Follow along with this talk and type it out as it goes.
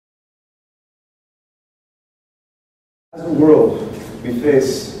As a world, we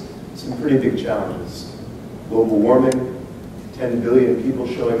face some pretty big challenges. Global warming, 10 billion people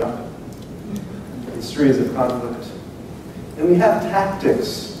showing up, histories of conflict. And we have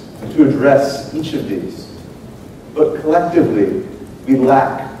tactics to address each of these. But collectively, we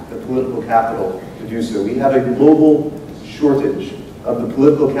lack the political capital to do so. We have a global shortage of the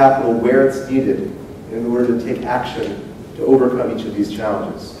political capital where it's needed in order to take action to overcome each of these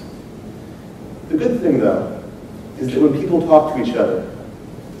challenges. The good thing, though, is that when people talk to each other,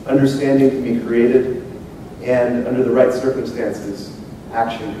 understanding can be created, and under the right circumstances,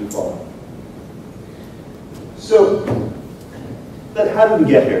 action can follow. So, but how did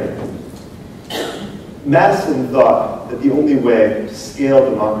we get here? Madison thought that the only way to scale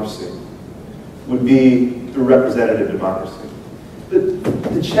democracy would be through representative democracy. But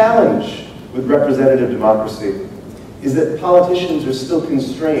the challenge with representative democracy is that politicians are still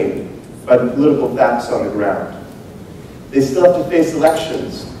constrained by the political facts on the ground. They still have to face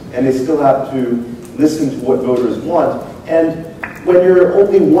elections, and they still have to listen to what voters want. And when you're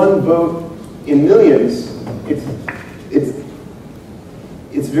only one vote in millions,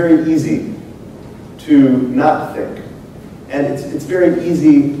 it's very easy to not think. And it's very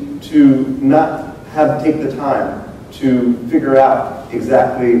easy to not take the time to figure out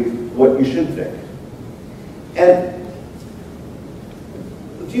exactly what you should think. And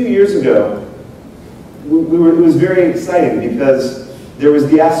a few years ago, it was very exciting because there was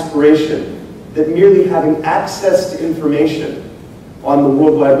the aspiration that merely having access to information on the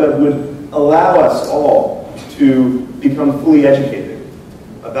World Wide Web would allow us all to become fully educated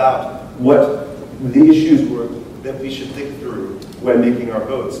about what the issues were that we should think through when making our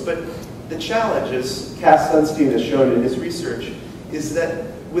votes. But the challenge, as Cass Sunstein has shown in his research, is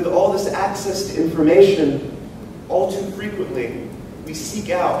that with all this access to information, all too frequently, we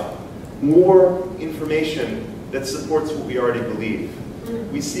seek out more information that supports what we already believe.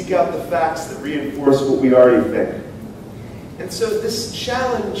 We seek out the facts that reinforce what we already think. And so this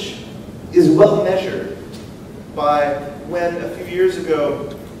challenge is well measured by when a few years ago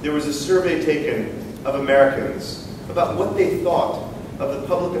there was a survey taken of Americans about what they thought of the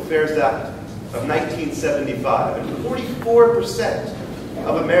Public Affairs Act of 1975. And 44%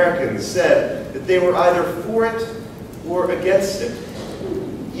 of Americans said that they were either for it or against it,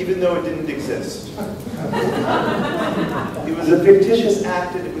 even though it didn't exist. It was a fictitious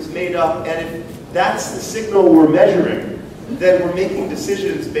act and it was made up, and if that's the signal we're measuring, then we're making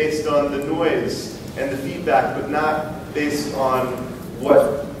decisions based on the noise and the feedback, but not based on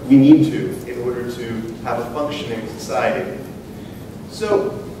what we need to in order to have a functioning society.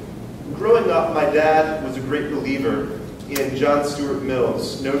 So, growing up, my dad was a great believer in John Stuart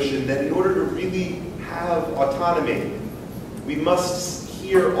Mill's notion that in order to really have autonomy, we must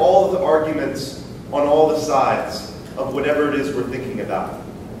hear all of the arguments on all the sides of whatever it is we're thinking about.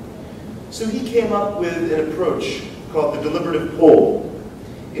 So he came up with an approach called the deliberative poll,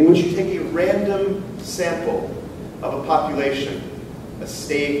 in which you take a random sample of a population, a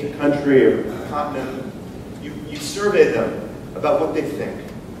state, a country, or a continent. You survey them about what they think.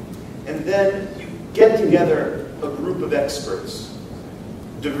 And then you get together a group of experts,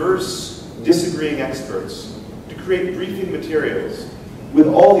 diverse, disagreeing experts, to create briefing materials with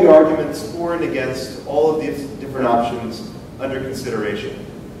all the arguments for and against all of these different options under consideration.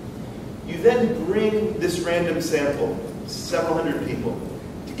 You then bring this random sample, several hundred people,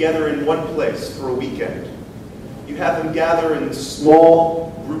 together in one place for a weekend. You have them gather in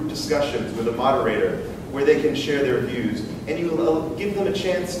small group discussions with a moderator where they can share their views, and you give them a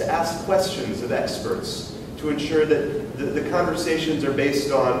chance to ask questions of experts to ensure that the conversations are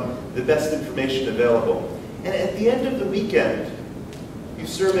based on the best information available. And at the end of the weekend, you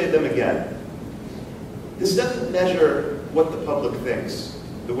survey them again. This doesn't measure what the public thinks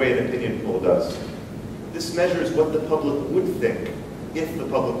the way an opinion poll does. This measures what the public would think if the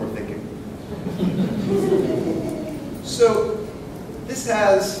public were thinking. So this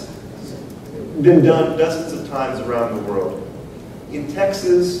has been done dozens of times around the world. In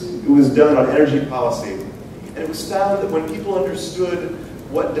Texas, it was done on energy policy, and it was found that when people understood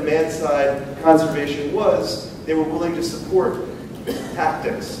what demand-side conservation was, they were willing to support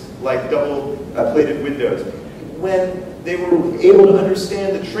tactics like double-plated windows. When they were able to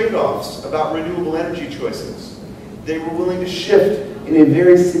understand the trade-offs about renewable energy choices, they were willing to shift in a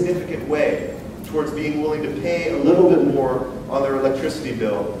very significant way towards being willing to pay a little bit more on their electricity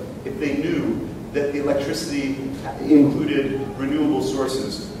bill if they knew that the electricity included renewable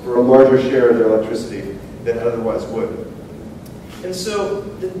sources for a larger share of their electricity than it otherwise would. And so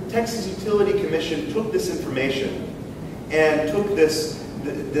the Texas Utility Commission took this information and took this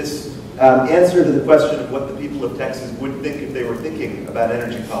this answer to the question of what the people of Texas would think if they were thinking about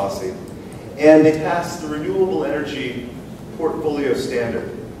energy policy. And they passed the Renewable Energy Portfolio Standard,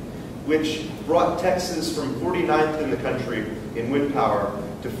 which brought Texas from 49th in the country in wind power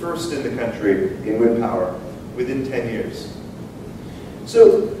to first in the country in wind power within 10 years.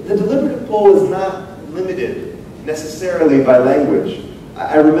 So the deliberative poll is not limited necessarily by language.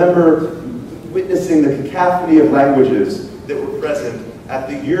 I remember witnessing the cacophony of languages that were present at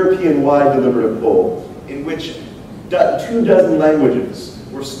the European-wide deliberative poll, in which 24 languages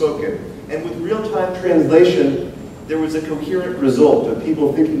were spoken. And with real-time translation, there was a coherent result of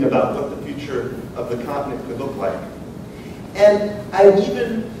people thinking about what the future of the continent could look like. And I've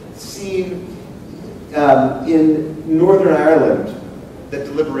even seen in Northern Ireland that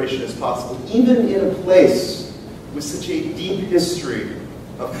deliberation is possible, even in a place with such a deep history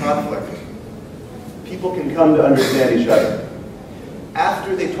of conflict. People can come to understand each other.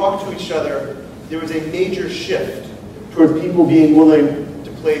 After they talked to each other, there was a major shift towards people being willing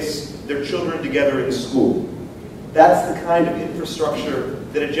to place their children together in school. That's the kind of infrastructure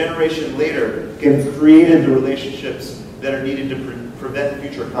that a generation later can have created the relationships that are needed to prevent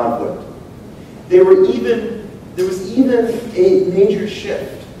future conflict. There was even a major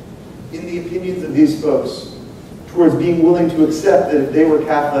shift in the opinions of these folks towards being willing to accept that if they were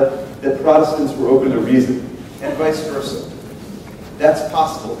Catholic, that Protestants were open to reason, and vice versa. That's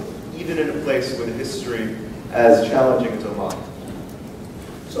possible, even in a place with a history as challenging as Oman.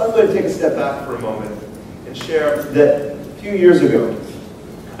 So I'm going to take a step back for a moment and share that a few years ago,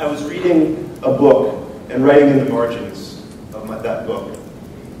 I was reading a book and writing in the margins of that book.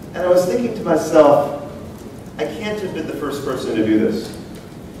 And I was thinking to myself, I can't have been the first person to do this.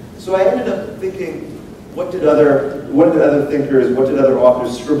 So I ended up thinking, what did other thinkers, what did other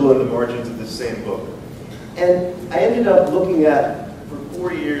authors scribble in the margins of this same book? And I ended up looking at, for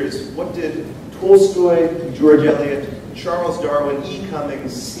 4 years, what did Tolstoy, George Eliot, Charles Darwin, E.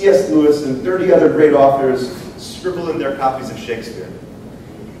 Cummings, C.S.Lewis, and 30 other great authors scribble in their copies of Shakespeare.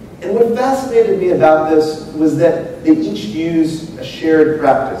 And what fascinated me about this was that they each used a shared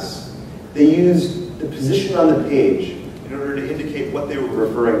practice. They used the position on the page in order to indicate what they were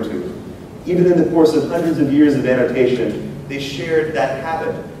referring to. Even in the course of hundreds of years of annotation, they shared that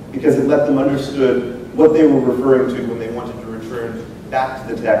habit because it let them understood what they were referring to when they wanted to return back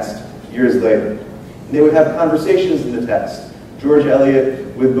to the text years later. And they would have conversations in the text. George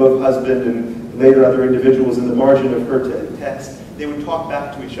Eliot with both husband and later other individuals in the margin of her text, they would talk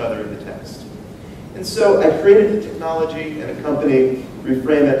back to each other in the text. And so I created a technology and a company,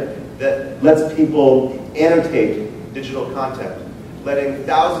 Reframe It, that lets people annotate digital content, letting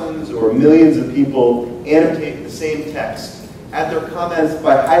thousands or millions of people annotate the same text, add their comments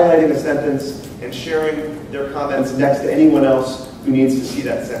by highlighting a sentence and sharing their comments next to anyone else who needs to see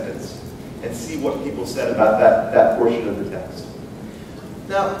that sentence and see what people said about that portion of the text.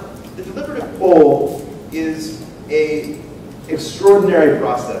 Now, the deliberative poll is an extraordinary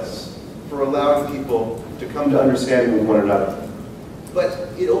process for allowing people to come to understanding with one another. But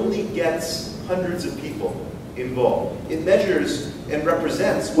it only gets hundreds of people involved. It measures and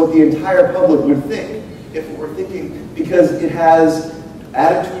represents what the entire public would think if it were thinking, because it has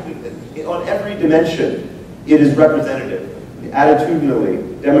attitude on every dimension. It is representative,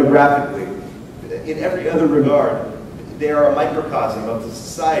 attitudinally, demographically, in every other regard. They are a microcosm of the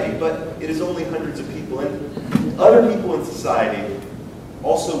society, but it is only hundreds of people. And other people in society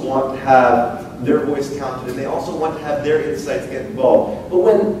also want to have their voice counted, and they also want to have their insights get involved. But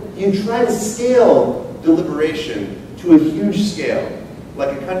when you try to scale deliberation to a huge scale,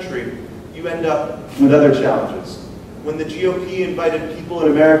 like a country, you end up with other challenges. When the GOP invited people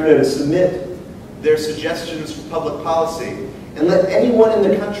in America to submit their suggestions for public policy and let anyone in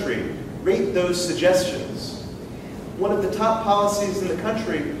the country rate those suggestions, one of the top policies in the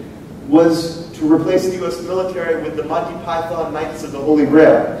country was to replace the US military with the Monty Python Knights of the Holy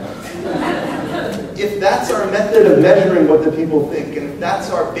Grail. If that's our method of measuring what the people think, and if that's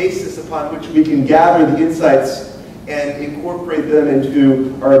our basis upon which we can gather the insights and incorporate them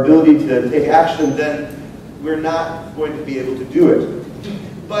into our ability to take action, then we're not going to be able to do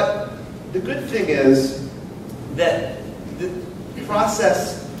it. But the good thing is that the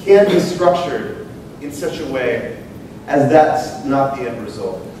process can be structured in such a way as that's not the end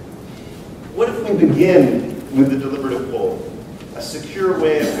result. What if we begin with the deliberative poll, a secure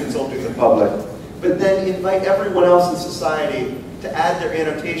way of consulting the public, but then invite everyone else in society to add their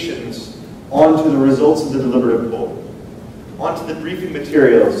annotations onto the results of the deliberative poll, onto the briefing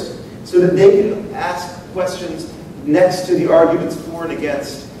materials, so that they can ask questions next to the arguments for and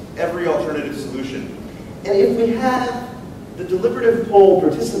against every alternative solution. And if we have the deliberative poll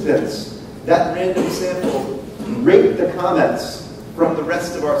participants, that random sample, rate the comments from the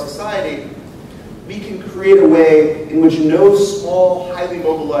rest of our society, we can create a way in which no small, highly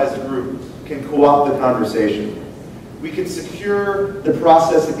mobilized group can co-opt the conversation. We can secure the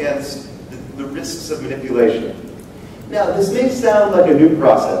process against the risks of manipulation. Now, this may sound like a new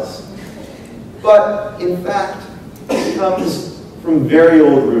process, but in fact, it comes from very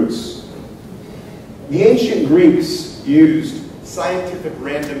old roots. The ancient Greeks used scientific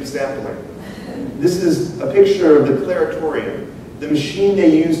random sampling. This is a picture of the claritorium, the machine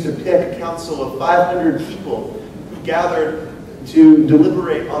they used to pick a council of 500 people who gathered to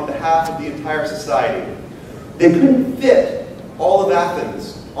deliberate on behalf of the entire society. They couldn't fit all of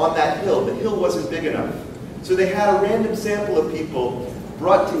Athens on that hill. The hill wasn't big enough. So they had a random sample of people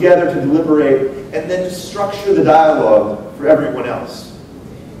brought together to deliberate and then to structure the dialogue for everyone else.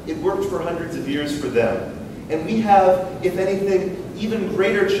 It worked for hundreds of years for them. And we have, if anything, even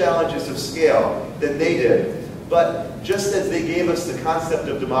greater challenges of scale than they did. But just as they gave us the concept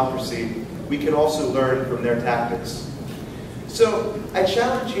of democracy, we can also learn from their tactics. So I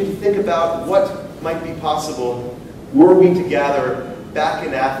challenge you to think about what might be possible were we to gather back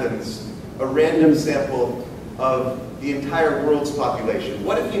in Athens a random sample of the entire world's population.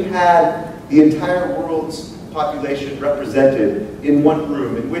 What if you had the entire world's population represented in one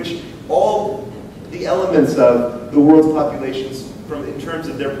room in which all the elements of the world's populations in terms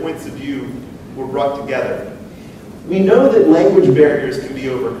of their points of view were brought together? We know that language barriers can be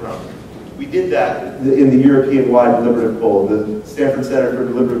overcome. We did that in the European-wide deliberative poll. The Stanford Center for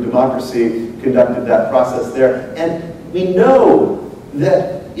Deliberative Democracy conducted that process there. And we know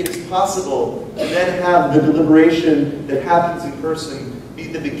that it's possible to then have the deliberation that happens in person be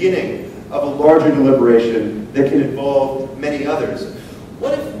the beginning of a larger deliberation that can involve many others.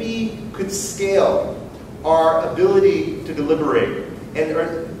 What if we could scale our ability to deliberate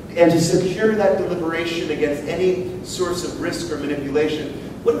and to secure that deliberation against any source of risk or manipulation?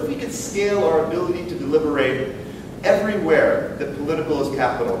 What if we could scale our ability to deliberate everywhere that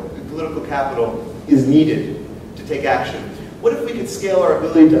political capital is needed to take action? What if we could scale our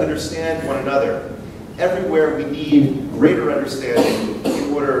ability to understand one another everywhere we need greater understanding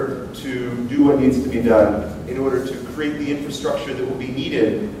in order to do what needs to be done, in order to create the infrastructure that will be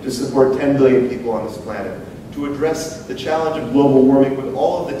needed to support 10 billion people on this planet, to address the challenge of global warming with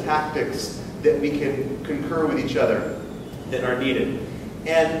all of the tactics that we can concur with each other that are needed?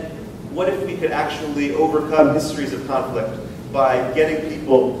 And what if we could actually overcome histories of conflict by getting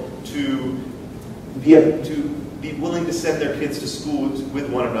people to be willing to send their kids to school with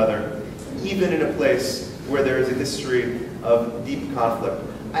one another, even in a place where there is a history of deep conflict?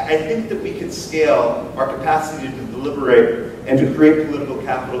 I think that we can scale our capacity to deliberate and to create political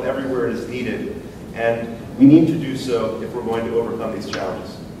capital everywhere it is needed. And we need to do so if we're going to overcome these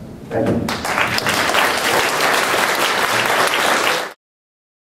challenges. Thank you.